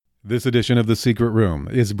This edition of The Secret Room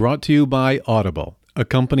is brought to you by Audible, a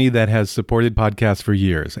company that has supported podcasts for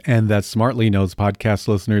years and that smartly knows podcast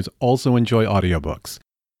listeners also enjoy audiobooks.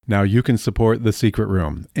 Now you can support The Secret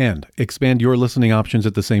Room and expand your listening options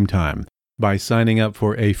at the same time by signing up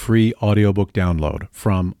for a free audiobook download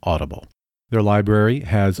from Audible. Their library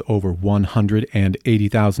has over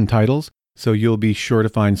 180,000 titles, so you'll be sure to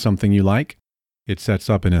find something you like. It sets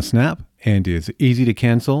up in a snap and is easy to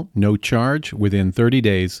cancel, no charge, within 30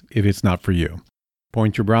 days if it's not for you.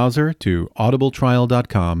 Point your browser to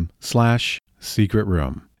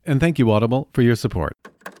audibletrial.com/secretroom. And thank you, Audible, for your support.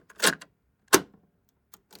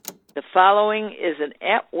 The following is an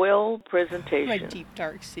at-will presentation. My deep,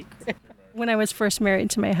 dark secret. When I was first married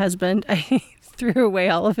to my husband, I threw away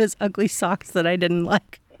all of his ugly socks that I didn't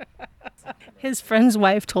like. His friend's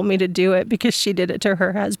wife told me to do it because she did it to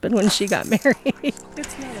her husband when she got married.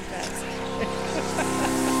 It's not a bad secret.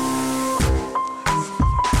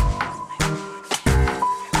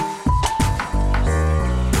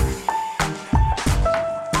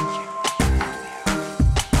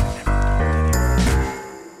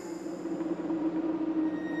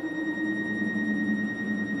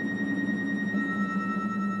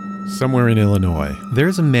 Somewhere in Illinois,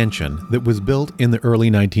 there's a mansion that was built in the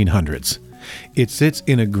early 1900s. It sits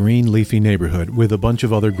in a green, leafy neighborhood with a bunch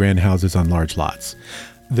of other grand houses on large lots.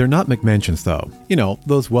 They're not McMansions, though. You know,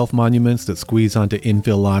 those wealth monuments that squeeze onto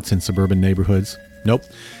infill lots in suburban neighborhoods. Nope.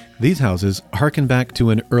 These houses harken back to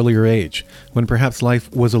an earlier age, when perhaps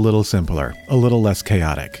life was a little simpler, a little less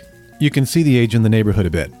chaotic. You can see the age in the neighborhood a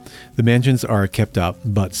bit. The mansions are kept up,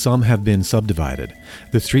 but some have been subdivided.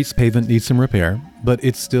 The street's pavement needs some repair, but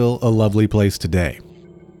it's still a lovely place today.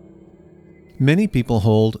 Many people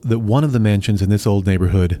hold that one of the mansions in this old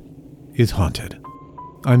neighborhood is haunted.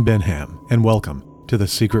 I'm Ben Ham, and welcome to The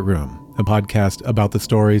Secret Room, a podcast about the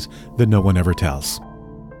stories that no one ever tells.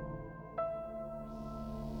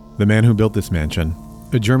 The man who built this mansion,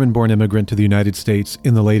 a German-born immigrant to the United States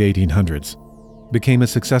in the late 1800s, became a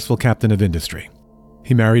successful captain of industry.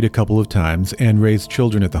 He married a couple of times and raised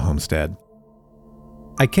children at the homestead.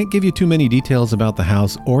 I can't give you too many details about the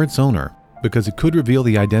house or its owner because it could reveal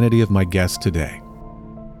the identity of my guest today.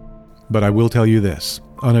 But I will tell you this,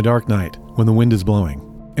 on a dark night when the wind is blowing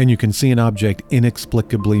and you can see an object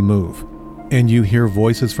inexplicably move and you hear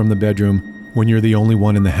voices from the bedroom when you're the only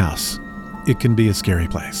one in the house, it can be a scary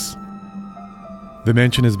place. The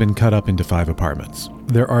mansion has been cut up into 5 apartments.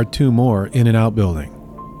 There are 2 more in an outbuilding.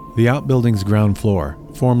 The outbuilding's ground floor,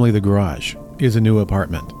 formerly the garage, is a new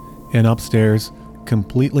apartment, and upstairs,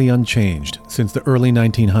 completely unchanged since the early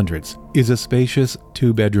 1900s, is a spacious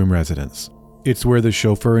 2-bedroom residence. It's where the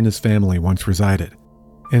chauffeur and his family once resided,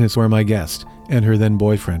 and it's where my guest and her then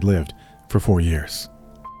boyfriend lived for 4 years.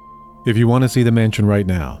 If you want to see the mansion right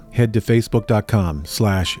now, head to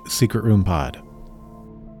facebook.com/secretroompod.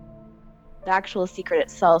 The actual secret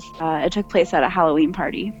itself, it took place at a Halloween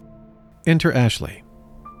party. Enter Ashley.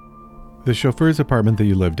 The chauffeur's apartment that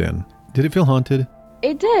you lived in, did it feel haunted?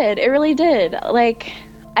 It did. It really did. Like,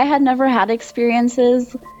 I had never had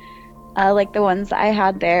experiences like the ones I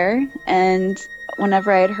had there. And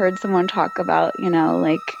whenever I had heard someone talk about,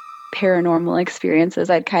 like paranormal experiences,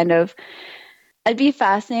 I'd be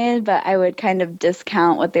fascinated, but I would kind of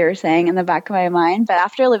discount what they were saying in the back of my mind. But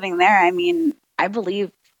after living there, I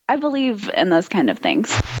believe in those kind of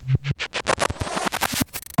things.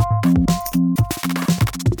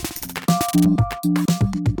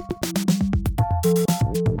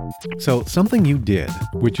 So something you did,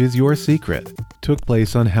 which is your secret, took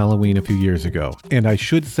place on Halloween a few years ago. And I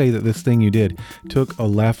should say that this thing you did took a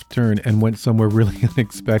left turn and went somewhere really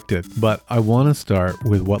unexpected. But I want to start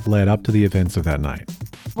with what led up to the events of that night.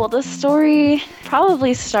 Well, the story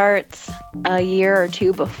probably starts a year or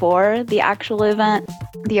 2 before the actual event.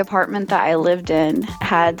 The apartment that I lived in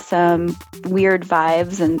had some weird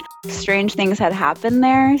vibes and strange things had happened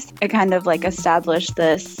there. It kind of established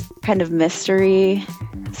this kind of mystery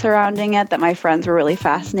surrounding it that my friends were really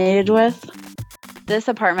fascinated with. This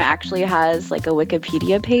apartment actually has a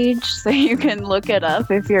Wikipedia page, so you can look it up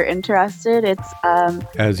if you're interested. It's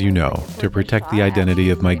As you know, to protect the identity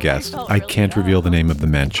of my guest, I can't reveal the name of the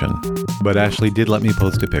mansion. But Ashley did let me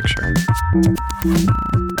post a picture.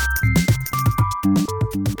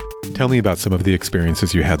 Tell me about some of the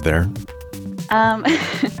experiences you had there.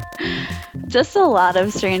 Just a lot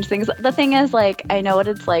of strange things. The thing is, I know what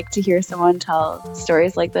it's like to hear someone tell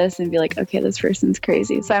stories like this and be like, okay, this person's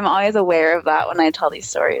crazy. So I'm always aware of that when I tell these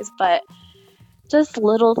stories. But just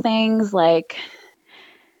little things like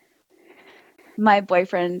my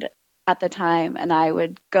boyfriend at the time and I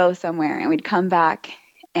would go somewhere and we'd come back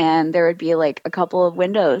and there would be like a couple of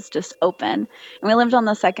windows just open. And we lived on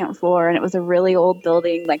the second floor, and it was a really old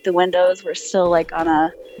building. Like the windows were still like on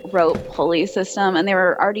a rope pulley system, and they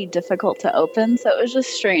were already difficult to open. So it was just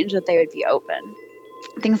strange that they would be open.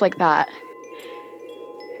 Things like that.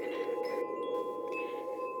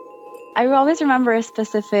 I always remember a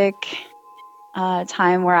specific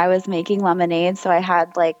time where I was making lemonade. So I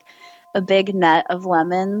had like a big net of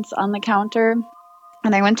lemons on the counter,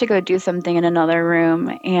 and I went to go do something in another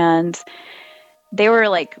room, and they were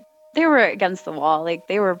against the wall. Like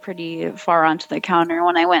they were pretty far onto the counter.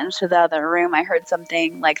 When I went into the other room, I heard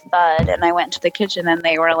something like thud, and I went to the kitchen, and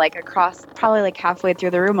they were like across, probably like halfway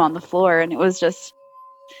through the room on the floor. And it was just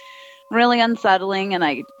really unsettling, and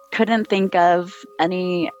I couldn't think of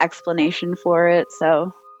any explanation for it.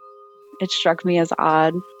 So it struck me as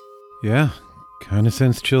odd. Yeah, kind of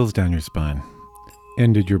sends chills down your spine.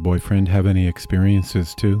 And did your boyfriend have any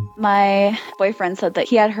experiences too? My boyfriend said that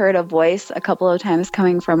he had heard a voice a couple of times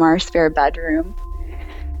coming from our spare bedroom.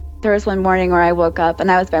 There was one morning where I woke up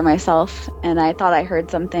and I was by myself, and I thought I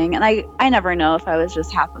heard something. And I never know if I was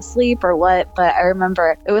just half asleep or what, but I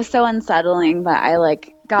remember it was so unsettling that I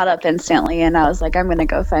like got up instantly, and I was like, I'm going to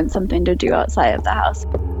go find something to do outside of the house.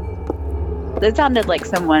 It sounded like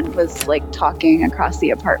someone was like talking across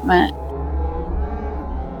the apartment.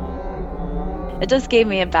 It just gave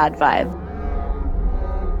me a bad vibe.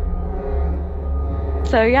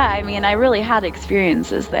 So yeah, I mean, I really had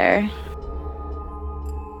experiences there.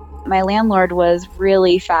 My landlord was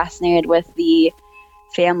really fascinated with the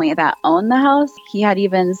family that owned the house. He had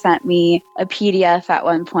even sent me a PDF at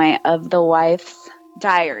one point of the wife's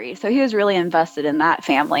diary. So he was really invested in that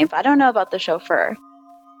family, but I don't know about the chauffeur.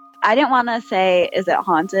 I didn't want to say, is it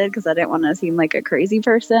haunted? Because I didn't want to seem like a crazy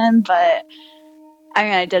person, but I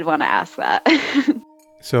mean, I did want to ask that.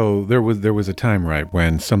 So there was a time, right,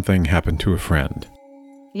 when something happened to a friend?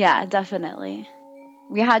 Yeah, definitely.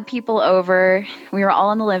 We had people over. We were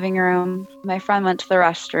all in the living room. My friend went to the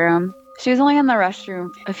restroom. She was only in the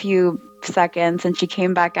restroom a few seconds, and she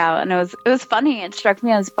came back out, and it was funny. It struck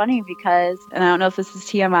me as funny because, and I don't know if this is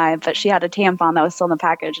TMI, but she had a tampon that was still in the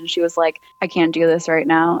package, and she was like, I can't do this right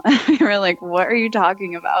now. We were like, what are you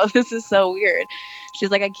talking about? This is so weird.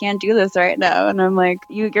 She's like, I can't do this right now. And I'm like,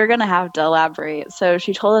 you're going to have to elaborate. So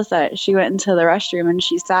she told us that she went into the restroom and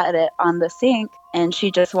she sat it on the sink, and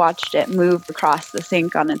she just watched it move across the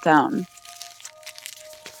sink on its own.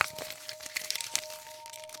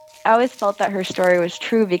 I always felt that her story was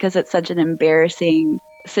true because it's such an embarrassing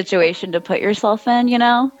situation to put yourself in, you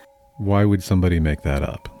know? Why would somebody make that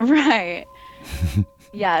up? Right.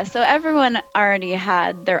 Yeah, so everyone already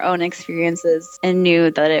had their own experiences and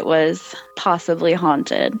knew that it was possibly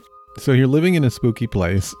haunted. So you're living in a spooky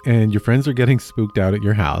place and your friends are getting spooked out at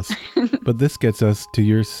your house, but this gets us to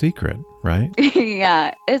your secret, right?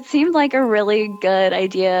 Yeah, it seemed like a really good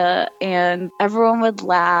idea, and everyone would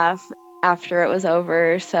laugh after it was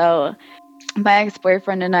over. So my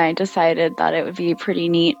ex-boyfriend and I decided that it would be pretty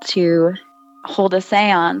neat to hold a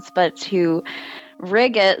seance, but to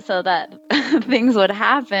rig it so that things would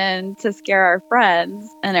happen to scare our friends,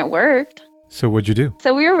 and it worked. So what'd you do?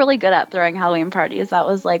 So we were really good at throwing Halloween parties. That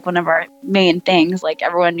was like one of our main things. Like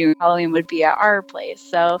everyone knew Halloween would be at our place.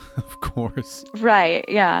 So of course. Right,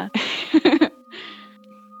 yeah.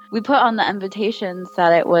 We put on the invitations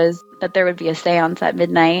that there would be a seance at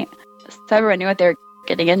midnight, so everyone knew what they were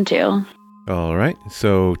getting into. All right,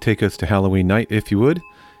 so take us to Halloween night, if you would.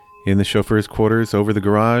 In the chauffeur's quarters over the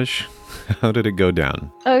garage. How did it go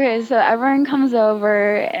down? Okay, so everyone comes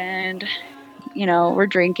over and, you know, we're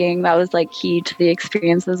drinking. That was like key to the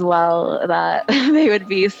experience as well, that they would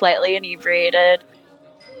be slightly inebriated.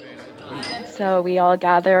 So we all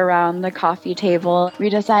gather around the coffee table. We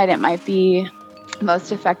decide it might be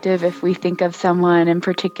most effective if we think of someone in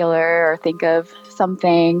particular or think of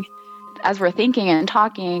something. As we're thinking and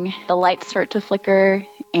talking, the lights start to flicker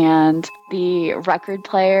and the record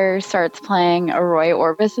player starts playing a Roy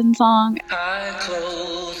Orbison song.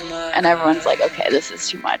 And everyone's like, okay, this is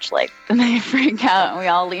too much. Like, then they freak out and we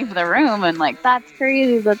all leave the room and like, that's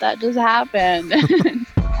crazy that just happened.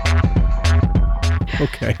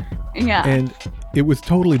 Okay. Yeah. And it was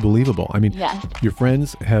totally believable. I mean, yes. Your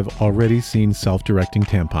friends have already seen self-directing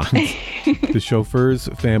tampons. The chauffeur's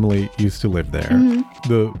family used to live there. Mm-hmm.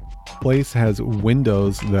 The place has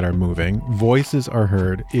windows that are moving. Voices are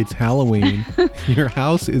heard. It's Halloween. Your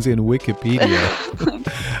house is in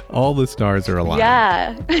Wikipedia. All the stars are aligned.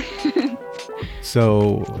 Yeah.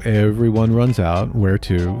 So everyone runs out. Where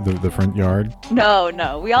to? The front yard?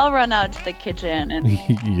 No. We all run out to the kitchen. And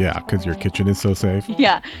yeah, because your kitchen is so safe.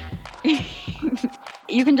 Yeah.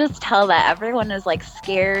 you can just tell that everyone is like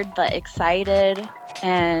scared but excited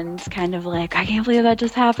and kind of like, I can't believe that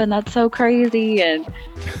just happened. That's so crazy. And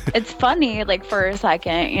it's funny, like, for a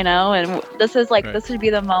second, you know, and this is like, this would be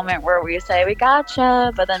the moment where we say, we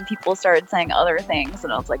gotcha. But then people started saying other things.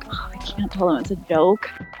 And I was like, oh, I can't tell them it's a joke.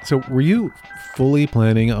 So were you fully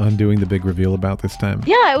planning on doing the big reveal about this time?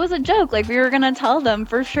 Yeah, it was a joke. Like, we were going to tell them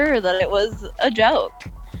for sure that it was a joke.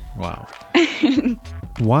 Wow.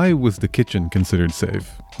 Why was the kitchen considered safe?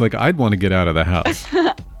 Like, I'd want to get out of the house.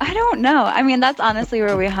 I don't know. I mean, that's honestly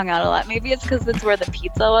where we hung out a lot. Maybe it's because it's where the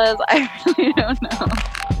pizza was. I really don't know.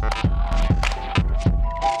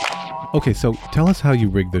 Okay, so tell us how you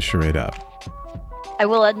rigged this charade up. I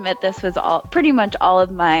will admit this was pretty much all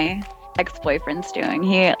of my ex-boyfriend's doing.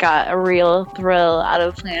 He got a real thrill out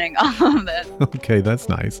of planning all of this. Okay, that's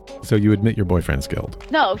nice. So you admit your boyfriend's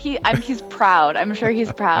guilt? No, he's proud. I'm sure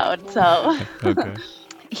he's proud. So Okay.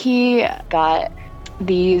 He got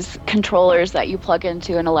these controllers that you plug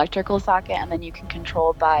into an electrical socket and then you can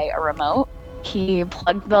control by a remote. He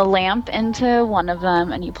plugged the lamp into one of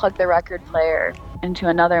them and he plugged the record player into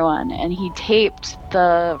another one, and he taped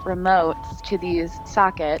the remotes to these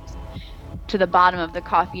sockets to the bottom of the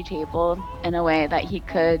coffee table in a way that he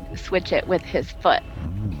could switch it with his foot.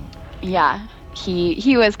 Yeah,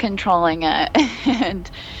 he was controlling it. And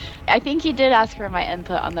I think he did ask for my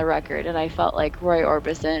input on the record, and I felt like Roy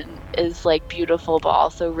Orbison is like beautiful but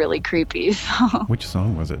also really creepy. So Which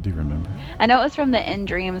song was it? Do you remember? I know it was from the In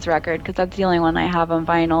Dreams record because that's the only one I have on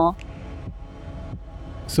vinyl.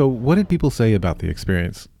 So what did people say about the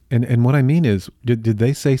experience? And what I mean is, did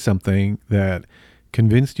they say something that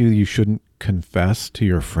convinced you shouldn't confess to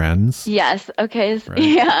your friends? Yes. Okay. Right.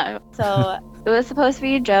 Yeah. So it was supposed to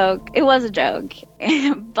be a joke. It was a joke.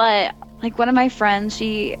 But like one of my friends,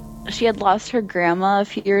 she had lost her grandma a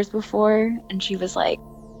few years before, and she was like,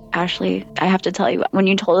 Ashley, I have to tell you, when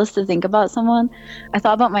you told us to think about someone, I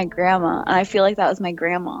thought about my grandma, and I feel like that was my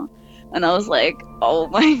grandma. And I was like, oh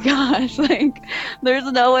my gosh, like, there's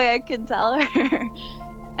no way I can tell her.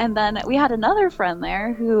 And then we had another friend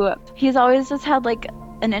there who, he's always just had like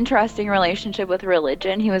an interesting relationship with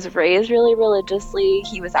religion. He was raised really religiously.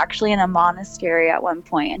 He was actually in a monastery at one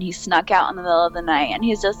point, and he snuck out in the middle of the night, and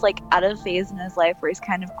he's just like at a phase in his life where he's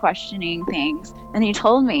kind of questioning things. And he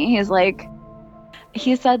told me,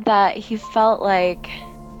 he said that he felt like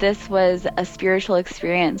this was a spiritual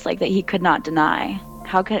experience, like that he could not deny.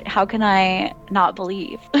 How can I not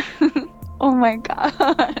believe? Oh my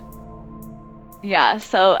God. Yeah,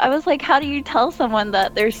 so I was like, how do you tell someone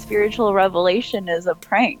that their spiritual revelation is a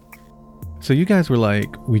prank? So you guys were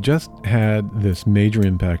like, we just had this major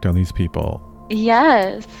impact on these people.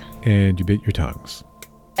 Yes. And you bit your tongues.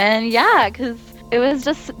 And yeah, because it was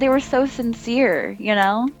just, they were so sincere, you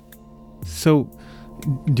know? So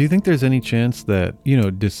do you think there's any chance that,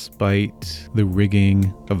 despite the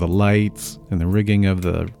rigging of the lights and the rigging of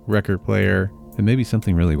the record player, that maybe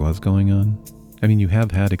something really was going on? I mean, you have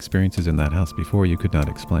had experiences in that house before you could not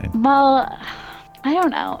explain. Well, I don't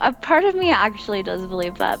know. A part of me actually does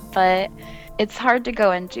believe that, but it's hard to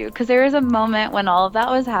go into because there was a moment when all of that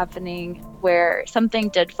was happening where something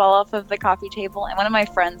did fall off of the coffee table, and one of my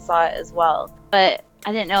friends saw it as well. But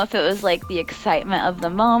I didn't know if it was like the excitement of the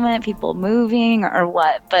moment, people moving or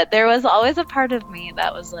what, but there was always a part of me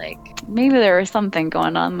that was like, maybe there was something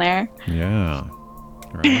going on there. Yeah.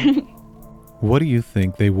 Right. What do you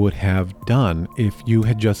think they would have done if you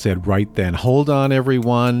had just said right then, hold on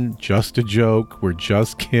everyone, just a joke, we're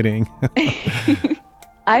just kidding?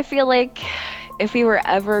 I feel like if we were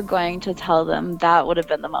ever going to tell them, that would have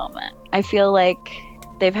been the moment. I feel like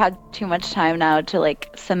they've had too much time now to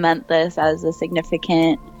like cement this as a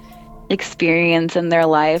significant experience in their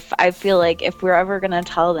life. I feel like if we're ever going to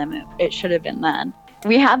tell them, it should have been then.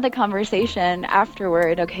 We had the conversation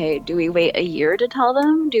afterward. Okay, do we wait a year to tell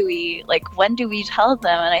them? When do we tell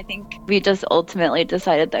them? And I think we just ultimately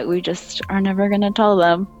decided that we just are never going to tell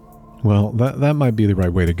them. Well, that might be the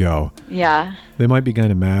right way to go. Yeah. They might be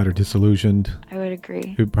kind of mad or disillusioned. I would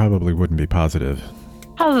agree. It probably wouldn't be positive.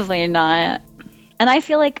 Probably not. And I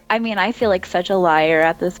feel like such a liar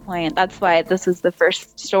at this point. That's why this was the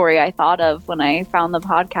first story I thought of when I found the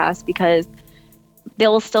podcast, because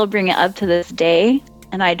they'll still bring it up to this day.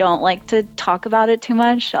 And I don't like to talk about it too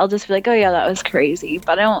much. I'll just be like, oh yeah, that was crazy.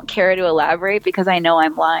 But I don't care to elaborate because I know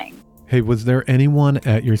I'm lying. Hey, was there anyone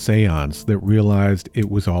at your seance that realized it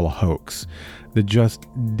was all a hoax? That just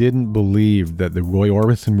didn't believe that the Roy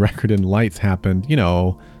Orbison record and lights happened,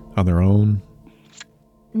 on their own?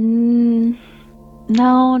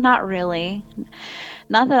 No, not really.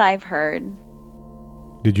 Not that I've heard.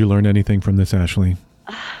 Did you learn anything from this, Ashley?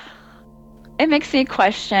 It makes me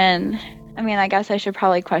question I mean, I guess I should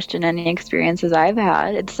probably question any experiences I've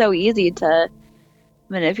had. It's so easy to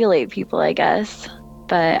manipulate people, I guess,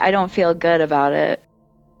 but I don't feel good about it.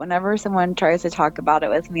 Whenever someone tries to talk about it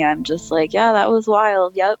with me, I'm just like, yeah, that was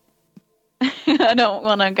wild. Yep. I don't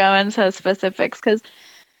want to go into specifics because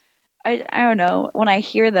I don't know. When I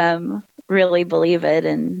hear them really believe it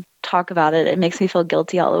and talk about it, it makes me feel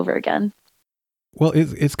guilty all over again. Well,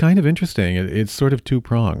 it's kind of interesting. It's sort of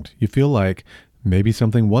two-pronged. You feel like maybe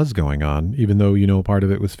something was going on, even though you know part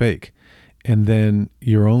of it was fake. And then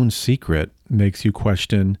your own secret makes you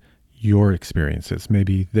question your experiences.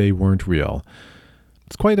 Maybe they weren't real.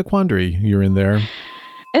 It's quite a quandary you're in there.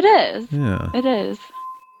 It is. Yeah. It is.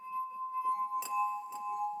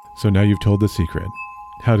 So now you've told the secret.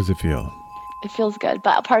 How does it feel? It feels good,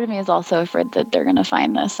 but part of me is also afraid that they're going to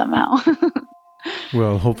find this somehow.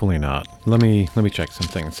 Well, hopefully not. Let me check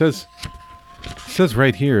something. It says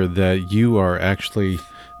right here that you are actually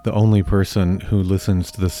the only person who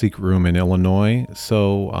listens to the Secret Room in Illinois.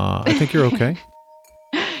 So I think you're okay.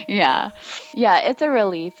 Yeah, it's a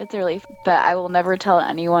relief. It's a relief. But I will never tell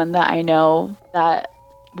anyone that I know that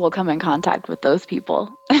will come in contact with those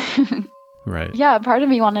people. Right. Yeah, part of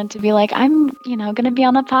me wanted to be like, I'm, going to be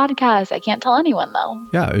on a podcast. I can't tell anyone, though.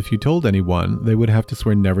 Yeah, if you told anyone, they would have to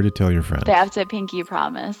swear never to tell your friends. They have to pinky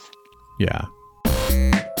promise. Yeah.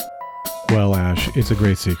 Well, Ash, it's a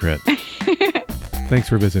great secret. Thanks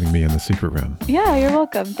for visiting me in the Secret Room. Yeah, you're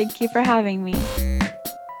welcome. Thank you for having me.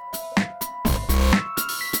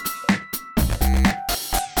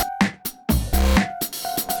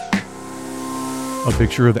 A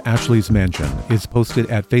picture of Ashley's mansion is posted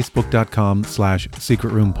at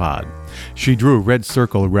facebook.com/secretroompod. She drew a red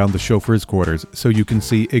circle around the chauffeur's quarters so you can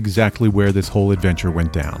see exactly where this whole adventure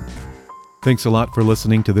went down. Thanks a lot for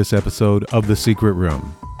listening to this episode of The Secret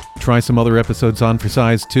Room. Try some other episodes on for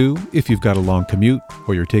size 2 if you've got a long commute,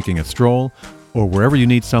 or you're taking a stroll, or wherever you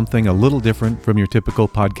need something a little different from your typical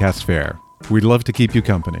podcast fare. We'd love to keep you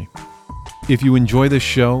company. If you enjoy this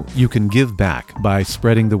show, you can give back by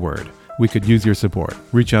spreading the word. We could use your support.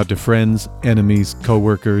 Reach out to friends, enemies,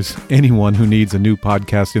 coworkers, anyone who needs a new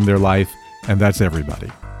podcast in their life, and that's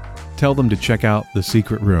everybody. Tell them to check out The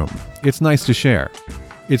Secret Room. It's nice to share.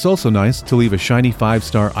 It's also nice to leave a shiny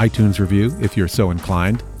 5-star iTunes review if you're so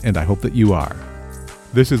inclined, and I hope that you are.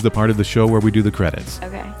 This is the part of the show where we do the credits.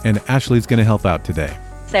 Okay. And Ashley's going to help out today.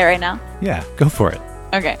 Say it right now? Yeah, go for it.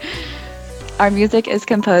 Okay. Our music is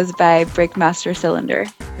composed by Breakmaster Cylinder.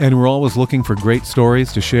 And we're always looking for great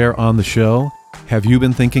stories to share on the show. Have you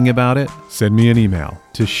been thinking about it? Send me an email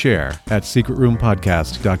to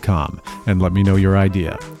share@secretroompodcast.com and let me know your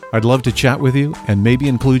idea. I'd love to chat with you and maybe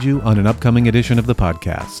include you on an upcoming edition of the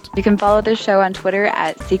podcast. You can follow the show on Twitter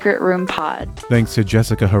at Secret Room Pod. Thanks to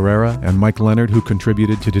Jessica Herrera and Mike Leonard who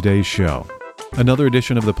contributed to today's show. Another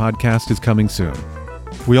edition of the podcast is coming soon.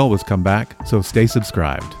 We always come back, so stay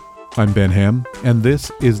subscribed. I'm Ben Ham, and this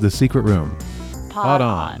is The Secret Room. Pod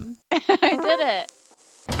on. I did it.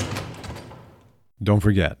 Don't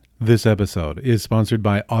forget, this episode is sponsored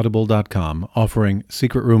by Audible.com, offering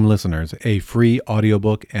Secret Room listeners a free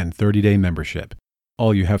audiobook and 30-day membership.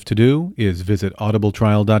 All you have to do is visit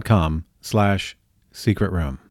audibletrial.com/secretroom.